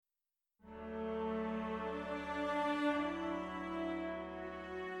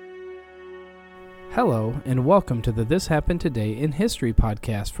Hello, and welcome to the This Happened Today in History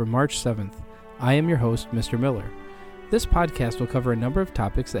podcast for March 7th. I am your host, Mr. Miller. This podcast will cover a number of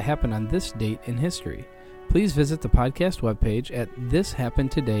topics that happened on this date in history. Please visit the podcast webpage at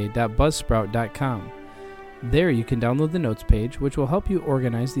thishappenedtoday.buzzsprout.com. There you can download the notes page, which will help you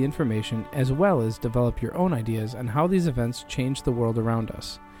organize the information as well as develop your own ideas on how these events change the world around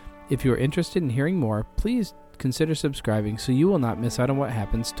us. If you are interested in hearing more, please consider subscribing so you will not miss out on what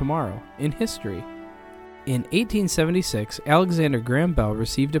happens tomorrow in history. In 1876, Alexander Graham Bell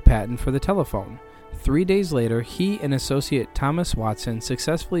received a patent for the telephone. 3 days later, he and associate Thomas Watson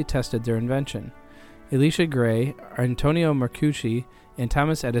successfully tested their invention. Elisha Gray, Antonio Mercoury, and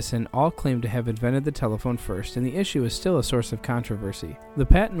Thomas Edison all claimed to have invented the telephone first, and the issue is still a source of controversy. The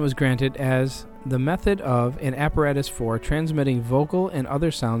patent was granted as the method of an apparatus for transmitting vocal and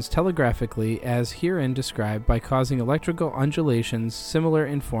other sounds telegraphically as herein described by causing electrical undulations similar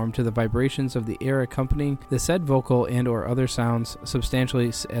in form to the vibrations of the air accompanying the said vocal and or other sounds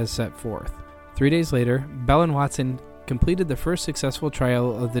substantially as set forth. 3 days later, Bell and Watson completed the first successful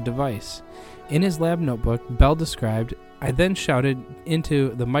trial of the device. In his lab notebook, Bell described, "I then shouted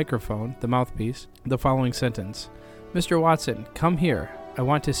into the microphone, the mouthpiece, the following sentence, 'Mr. Watson, come here. I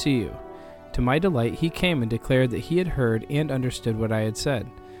want to see you.' To my delight, he came and declared that he had heard and understood what I had said."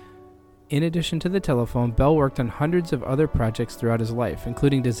 In addition to the telephone, Bell worked on hundreds of other projects throughout his life,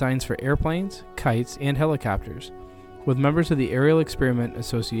 including designs for airplanes, kites, and helicopters, with members of the Aerial Experiment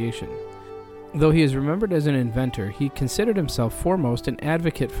Association. Though he is remembered as an inventor, he considered himself foremost an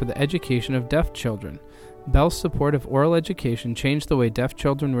advocate for the education of deaf children. Bell's support of oral education changed the way deaf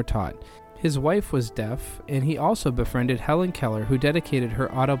children were taught. His wife was deaf, and he also befriended Helen Keller, who dedicated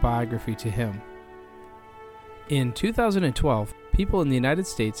her autobiography to him. In 2012, people in the United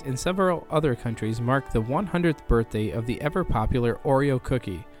States and several other countries marked the 100th birthday of the ever-popular Oreo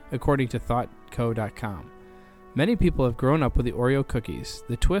cookie, according to ThoughtCo.com. Many people have grown up with the Oreo cookies.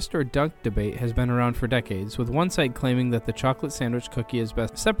 The twist or dunk debate has been around for decades, with one side claiming that the chocolate sandwich cookie is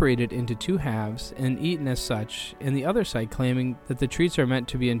best separated into two halves and eaten as such, and the other side claiming that the treats are meant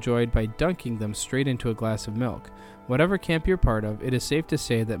to be enjoyed by dunking them straight into a glass of milk. Whatever camp you're part of, it is safe to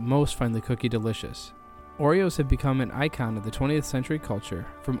say that most find the cookie delicious. Oreos have become an icon of the 20th century culture,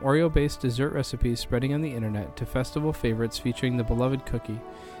 from Oreo-based dessert recipes spreading on the internet to festival favorites featuring the beloved cookie.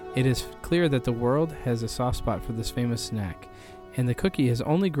 It is clear that the world has a soft spot for this famous snack, and the cookie has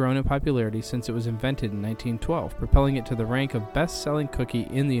only grown in popularity since it was invented in 1912, propelling it to the rank of best-selling cookie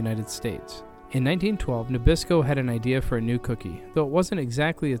in the United States. In 1912, Nabisco had an idea for a new cookie, though it wasn't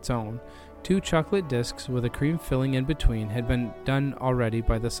exactly its own. 2 chocolate discs with a cream filling in between had been done already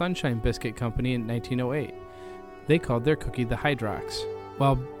by the Sunshine Biscuit Company in 1908. They called their cookie the Hydrox.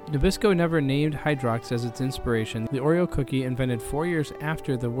 While Nabisco never named Hydrox as its inspiration, the Oreo cookie, invented 4 years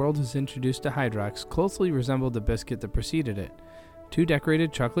after the world was introduced to Hydrox, closely resembled the biscuit that preceded it. 2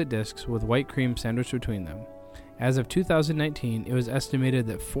 decorated chocolate discs with white cream sandwiched between them. As of 2019, it was estimated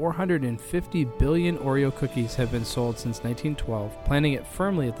that 450 billion Oreo cookies have been sold since 1912, planting it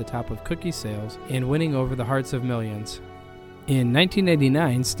firmly at the top of cookie sales and winning over the hearts of millions. In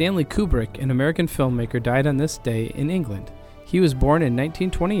 1989, Stanley Kubrick, an American filmmaker, died on this day in England. He was born in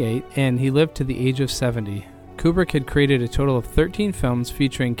 1928, and he lived to the age of 70. Kubrick had created a total of 13 films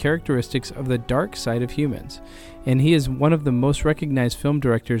featuring characteristics of the dark side of humans, and he is one of the most recognized film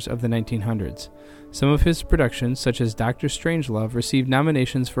directors of the 1900s. Some of his productions, such as Dr. Strangelove, received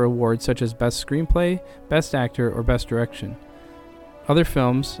nominations for awards such as Best Screenplay, Best Actor, or Best Direction. Other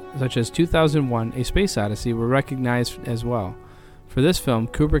films, such as 2001: A Space Odyssey, were recognized as well. For this film,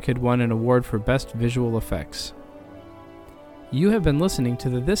 Kubrick had won an award for Best Visual Effects. You have been listening to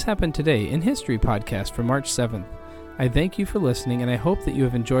the This Happened Today in History podcast for March 7th. I thank you for listening, and I hope that you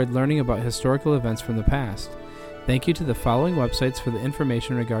have enjoyed learning about historical events from the past. Thank you to the following websites for the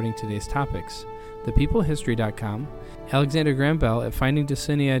information regarding today's topics: thepeoplehistory.com, Alexander Graham Bell at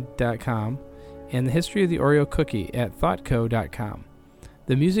findingdecinia.com, and the history of the Oreo cookie at thoughtco.com.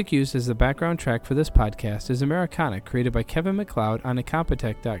 The music used as the background track for this podcast is Americana, created by Kevin MacLeod on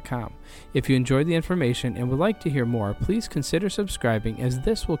Incompetech.com. If you enjoyed the information and would like to hear more, please consider subscribing, as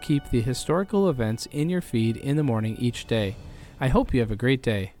this will keep the historical events in your feed in the morning each day. I hope you have a great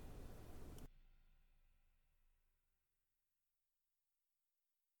day.